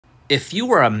If you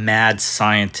were a mad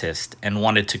scientist and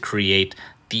wanted to create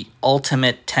the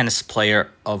ultimate tennis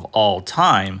player of all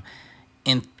time,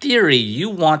 in theory, you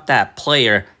want that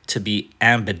player to be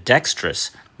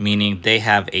ambidextrous, meaning they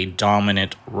have a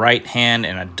dominant right hand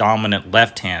and a dominant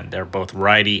left hand. They're both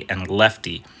righty and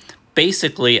lefty.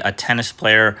 Basically, a tennis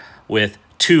player with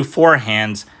two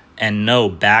forehands and no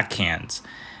backhands.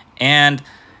 And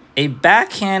a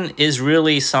backhand is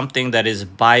really something that is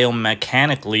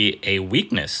biomechanically a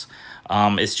weakness.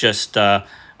 It's just a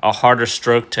harder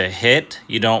stroke to hit.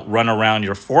 You don't run around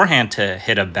your forehand to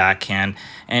hit a backhand.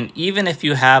 And even if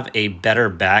you have a better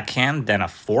backhand than a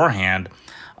forehand,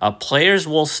 players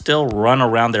will still run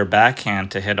around their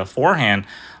backhand to hit a forehand.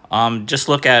 Just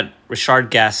look at Richard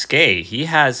Gasquet. He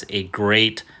has a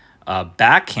great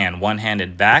backhand,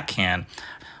 one-handed backhand,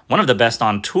 one of the best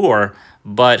on tour,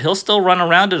 but he'll still run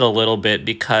around it a little bit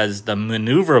because the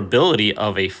maneuverability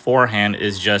of a forehand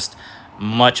is just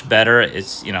much better.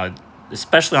 It's,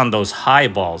 especially on those high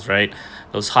balls, right?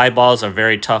 Those high balls are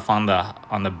very tough on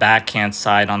the backhand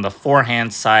side. On the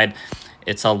forehand side,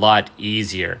 it's a lot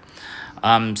easier.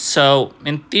 So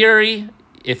in theory,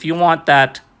 if you want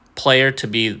that player to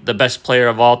be the best player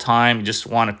of all time, you just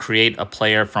want to create a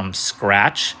player from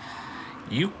scratch,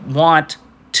 you want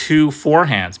two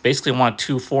forehands, basically want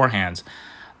two forehands.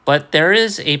 But there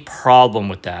is a problem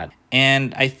with that.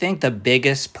 And I think the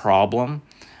biggest problem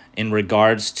in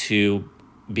regards to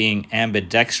being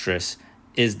ambidextrous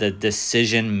is the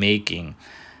decision making.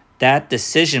 That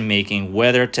decision making,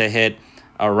 whether to hit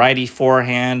a righty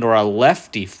forehand or a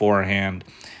lefty forehand,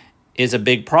 is a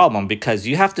big problem because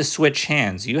you have to switch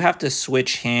hands. You have to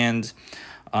switch hands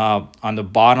on the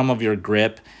bottom of your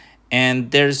grip,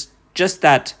 and there's just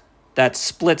that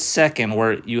split second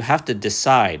where you have to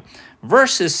decide.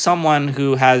 Versus someone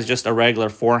who has just a regular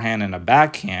forehand and a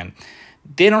backhand,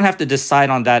 they don't have to decide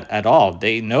on that at all.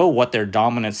 They know what their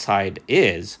dominant side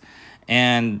is,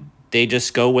 and they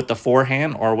just go with the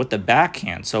forehand or with the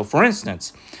backhand. So for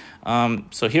instance,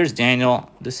 so here's Daniel.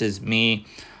 This is me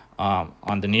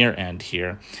on the near end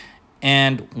here.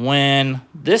 And when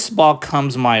this ball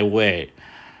comes my way,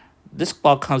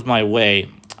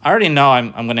 I already know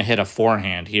I'm going to hit a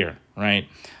forehand here, right?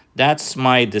 That's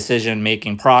my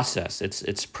decision-making process.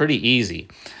 It's pretty easy.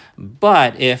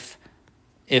 But if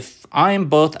I'm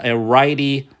both a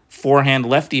righty forehand,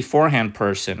 lefty forehand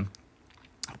person,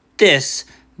 this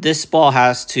ball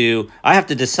I have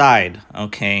to decide,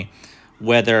 okay,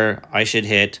 whether I should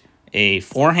hit a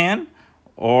forehand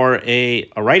or a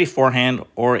righty forehand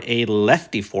or a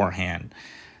lefty forehand.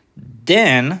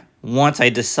 Then, once I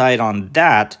decide on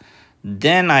that,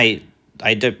 then I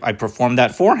perform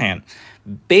that forehand.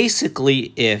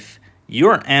 Basically, if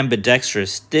you're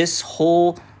ambidextrous, this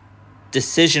whole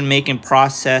decision-making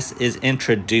process is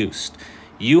introduced.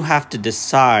 You have to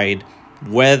decide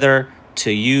whether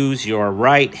to use your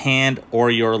right hand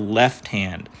or your left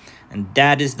hand. And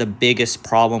that is the biggest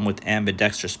problem with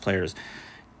ambidextrous players.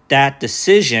 That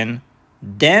decision,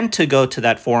 then to go to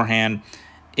that forehand,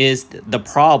 is the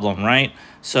problem, right?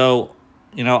 So,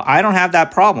 I don't have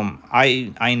that problem.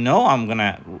 I know I'm going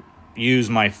to use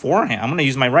my forehand. I'm going to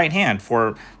use my right hand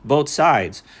for both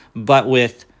sides. But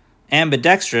with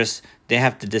ambidextrous, they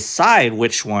have to decide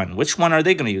which one. Which one are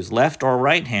they going to use, left or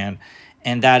right hand?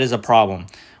 And that is a problem.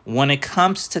 When it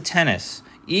comes to tennis,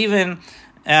 even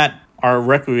at our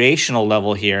recreational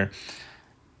level here,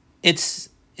 it's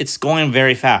going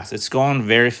very fast. It's going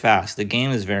very fast. The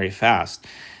game is very fast.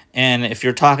 And if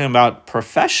you're talking about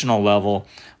professional level,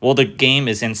 well, the game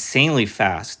is insanely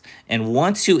fast. And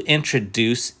once you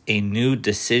introduce a new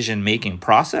decision-making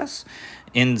process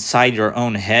inside your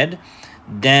own head,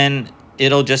 then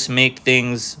it'll just make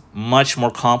things much more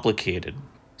complicated.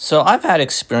 So I've had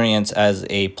experience as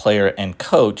a player and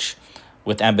coach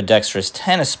with ambidextrous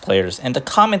tennis players, and the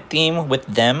common theme with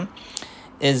them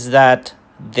is that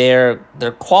the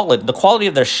quality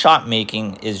of their shot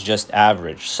making is just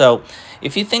average. So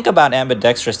if you think about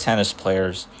ambidextrous tennis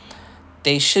players,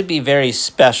 they should be very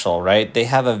special, right? They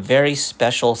have a very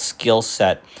special skill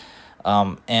set.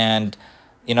 And,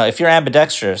 if you're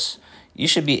ambidextrous, you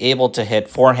should be able to hit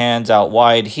forehands out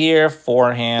wide here,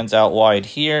 forehands out wide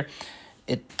here.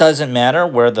 It doesn't matter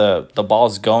where the ball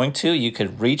is going to. You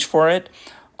could reach for it.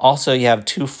 Also, you have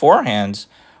two forehands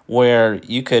where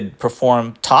you could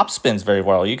perform top spins very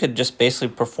well. You could just basically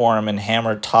perform and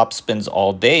hammer top spins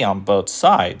all day on both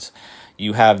sides.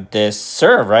 You have this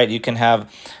serve, right? You can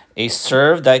have a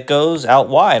serve that goes out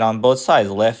wide on both sides,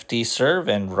 lefty serve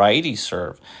and righty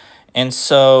serve. And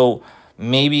so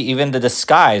maybe even the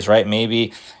disguise, right?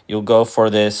 Maybe you'll go for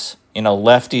this,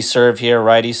 lefty serve here,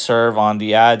 righty serve on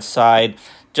the ad side,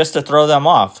 just to throw them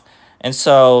off. And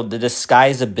so the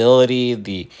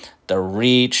disguisability, the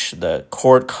reach, the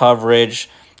court coverage,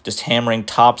 just hammering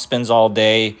top spins all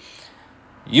day,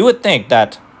 you would think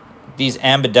that these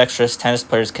ambidextrous tennis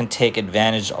players can take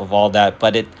advantage of all that,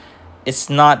 but it's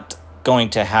not going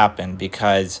to happen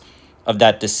because of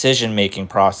that decision-making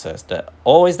process.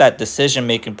 Always that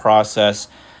decision-making process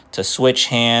to switch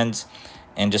hands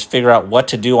and just figure out what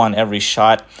to do on every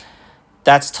shot.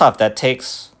 That's tough. That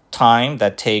takes time.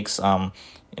 That takes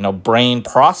brain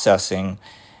processing,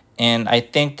 and I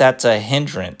think that's a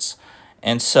hindrance.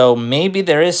 And so maybe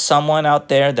there is someone out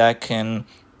there that can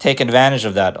take advantage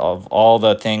of that, of all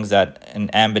the things that an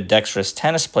ambidextrous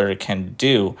tennis player can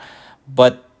do.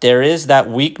 But there is that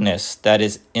weakness that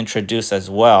is introduced as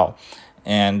well,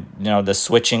 and the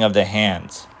switching of the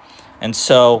hands. And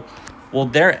so will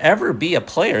there ever be a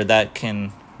player that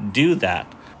can do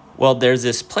that? Well, there's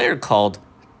this player called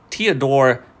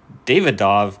Teodor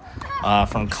Davidov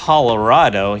from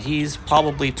Colorado. He's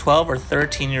probably 12 or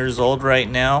 13 years old right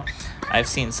now. I've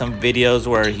seen some videos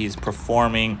where he's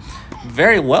performing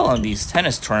very well in these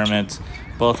tennis tournaments,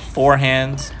 both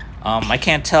forehands. I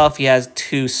can't tell if he has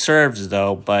two serves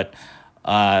though, but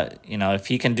if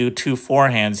he can do two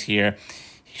forehands here,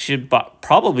 he should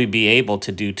probably be able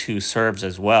to do two serves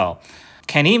as well.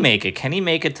 Can he make it? Can he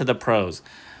make it to the pros?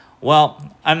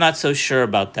 Well, I'm not so sure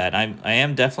about that. I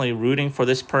am definitely rooting for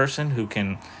this person who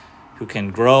can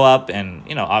grow up and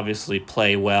obviously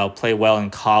play well in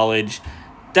college.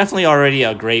 Definitely already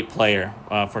a great player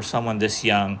for someone this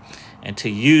young, and to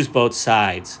use both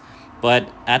sides.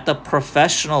 But at the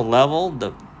professional level,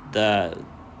 the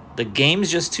game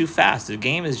is just too fast. The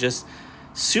game is just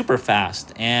super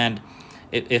fast, and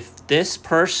if this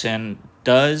person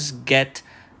does get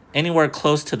anywhere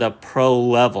close to the pro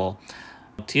level,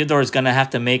 Teodor is going to have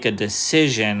to make a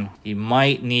decision. He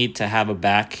might need to have a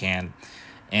backhand.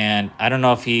 And I don't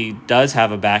know if he does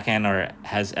have a backhand or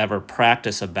has ever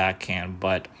practiced a backhand.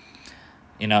 But,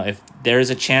 if there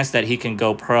is a chance that he can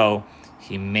go pro,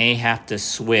 he may have to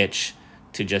switch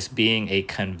to just being a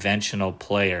conventional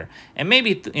player. And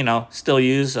maybe, still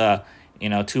use, two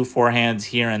forehands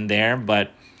here and there.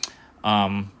 But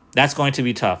that's going to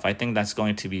be tough. I think that's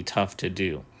going to be tough to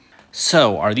do.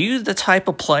 So, are you the type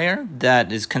of player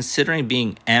that is considering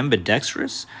being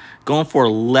ambidextrous, going for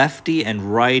lefty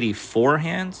and righty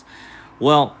forehands?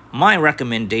 Well, my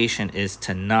recommendation is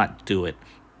to not do it.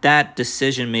 That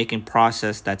decision-making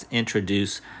process that's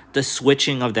introduced, the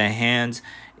switching of the hands,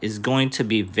 is going to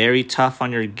be very tough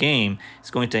on your game. It's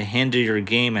going to hinder your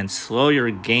game and slow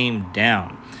your game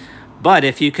down. But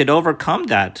if you could overcome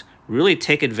that, really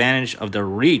take advantage of the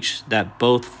reach that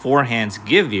both forehands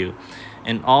give you,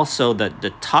 and also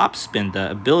the top spin, the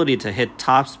ability to hit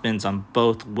top spins on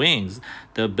both wings,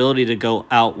 the ability to go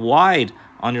out wide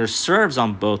on your serves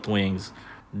on both wings,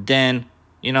 then,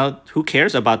 who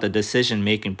cares about the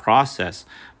decision-making process?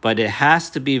 But it has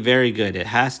to be very good. It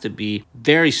has to be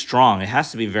very strong. It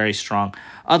has to be very strong.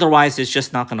 Otherwise, it's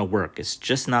just not going to work. It's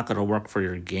just not going to work for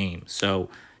your game. So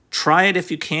try it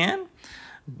if you can.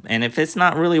 And if it's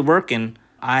not really working,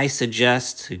 I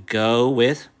suggest to go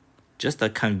with just a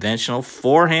conventional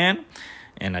forehand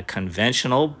and a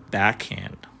conventional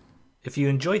backhand. If you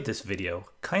enjoyed this video,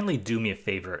 kindly do me a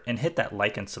favor and hit that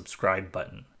like and subscribe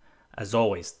button. As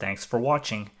always, thanks for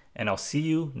watching, and I'll see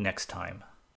you next time.